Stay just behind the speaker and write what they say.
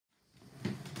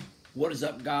What is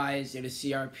up, guys? It is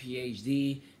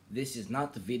CRPHD. This is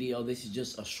not the video, this is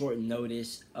just a short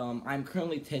notice. I'm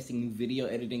currently testing new video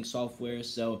editing software,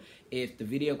 so if the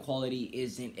video quality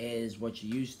isn't as what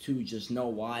you're used to, just know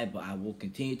why, but I will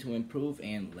continue to improve,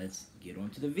 and let's get on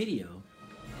to the video.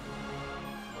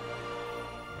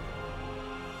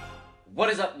 What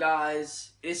is up,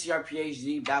 guys? It's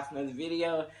CRPHD back with another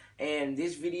video, and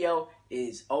this video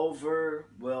is over.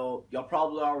 Well, y'all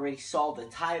probably already saw the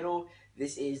title.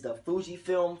 This is the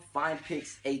Fujifilm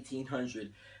FinePix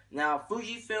 1800. Now,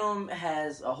 Fujifilm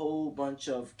has a whole bunch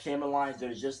of camera lines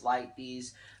that are just like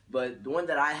these, but the one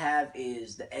that I have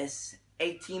is the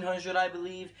S1800, I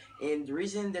believe, and the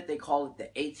reason that they call it the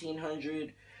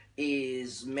 1800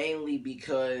 is mainly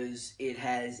because it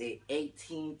has a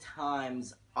 18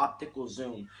 times optical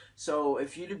zoom. So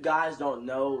if you guys don't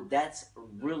know, that's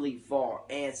really far,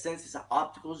 and since it's an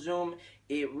optical zoom,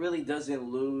 it really doesn't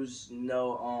lose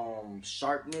no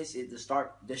sharpness.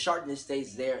 The sharpness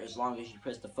stays there as long as you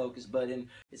press the focus button.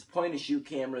 It's a point and shoot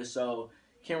camera, so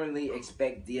can't really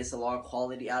expect DSLR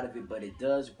quality out of it, but it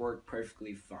does work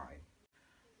perfectly fine.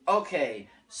 Okay,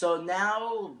 so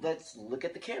now let's look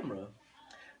at the camera.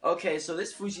 Okay, so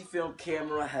this Fujifilm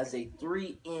camera has a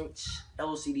 3-inch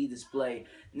LCD display.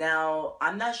 Now,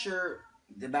 I'm not sure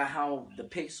about how the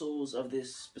pixels of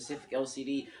this specific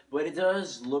LCD, but it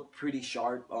does look pretty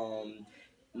sharp.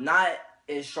 Not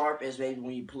as sharp as maybe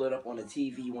when you pull it up on the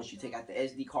TV once you take out the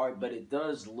SD card, but it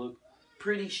does look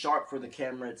pretty sharp for the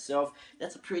camera itself.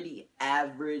 That's a pretty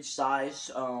average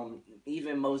size.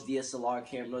 Even most DSLR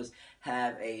cameras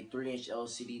have a 3-inch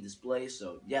LCD display,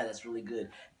 so yeah, that's really good.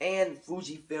 And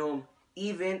Fujifilm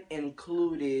even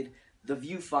included the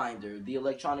viewfinder, the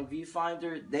electronic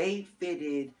viewfinder. They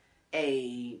fitted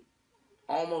a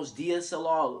almost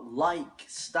DSLR-like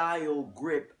style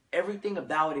grip. Everything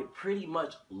about it pretty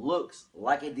much looks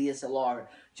like a DSLR,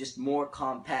 just more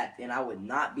compact, and I would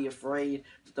not be afraid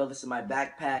to throw this in my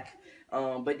backpack.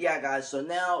 But yeah, guys, so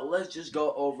now let's just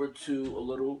go over to a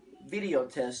little video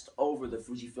test over the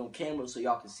Fujifilm camera so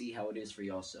y'all can see how it is for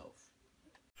yourself.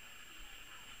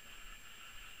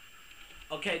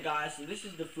 Okay, guys, so this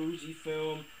is the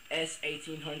Fujifilm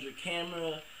S1800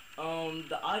 camera.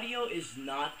 The audio is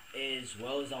not as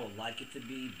well as I would like it to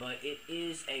be, but it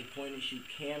is a point-and-shoot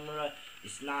camera.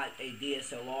 It's not a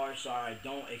DSLR, so I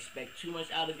don't expect too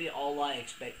much out of it. All I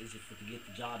expect is to get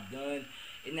the job done.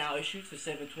 And now it shoots a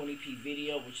 720p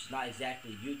video, which is not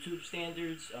exactly YouTube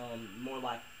standards. More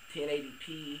like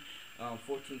 1080p,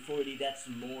 1440. That's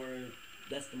the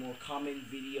more common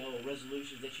video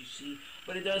resolutions that you see,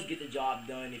 but it does get the job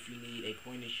done if you need a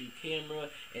point-and-shoot camera,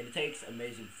 and it takes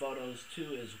amazing photos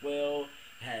too as well.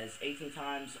 It has 18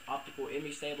 times optical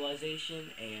image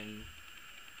stabilization, and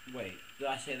wait, did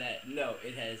I say that? No,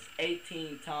 it has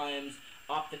 18 times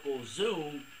optical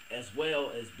zoom as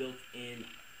well as built-in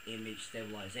image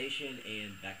stabilization.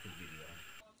 And back to the video.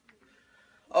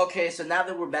 Okay, so now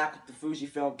that we're back with the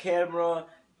Fujifilm camera,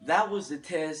 that was the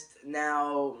test.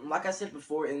 Now, like I said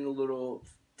before in the little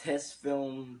test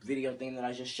film video thing that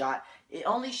I just shot, it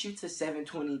only shoots at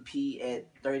 720p at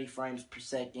 30 frames per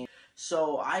second.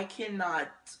 So I cannot,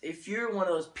 if you're one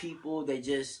of those people that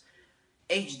just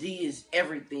HD is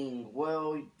everything,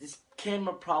 well, this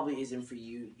camera probably isn't for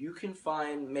you. You can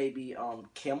find maybe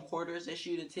camcorders that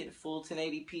shoot at full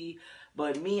 1080p,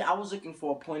 but me, I was looking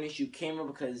for a point-and-shoot camera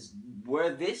because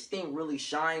where this thing really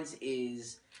shines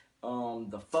is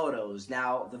the photos.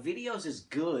 Now, the videos is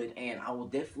good, and I will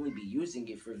definitely be using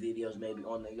it for videos maybe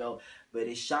on the go, but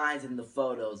it shines in the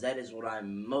photos. That is what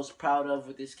I'm most proud of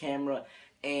with this camera,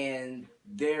 and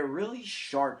they're really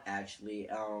sharp, actually.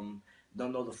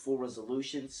 Don't know the full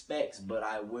resolution specs, but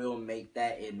I will make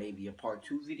that in maybe a part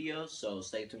 2 video, so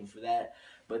stay tuned for that.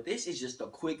 But this is just a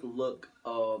quick look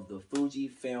of the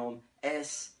Fujifilm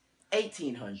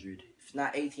S1800. If it's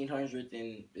not 1800,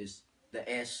 then it's the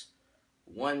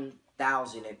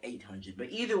S1800.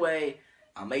 But either way,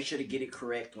 I'll make sure to get it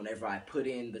correct whenever I put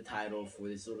in the title for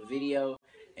this little video.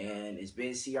 And it's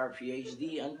been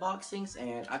CRPHD Unboxings,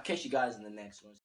 and I'll catch you guys in the next one.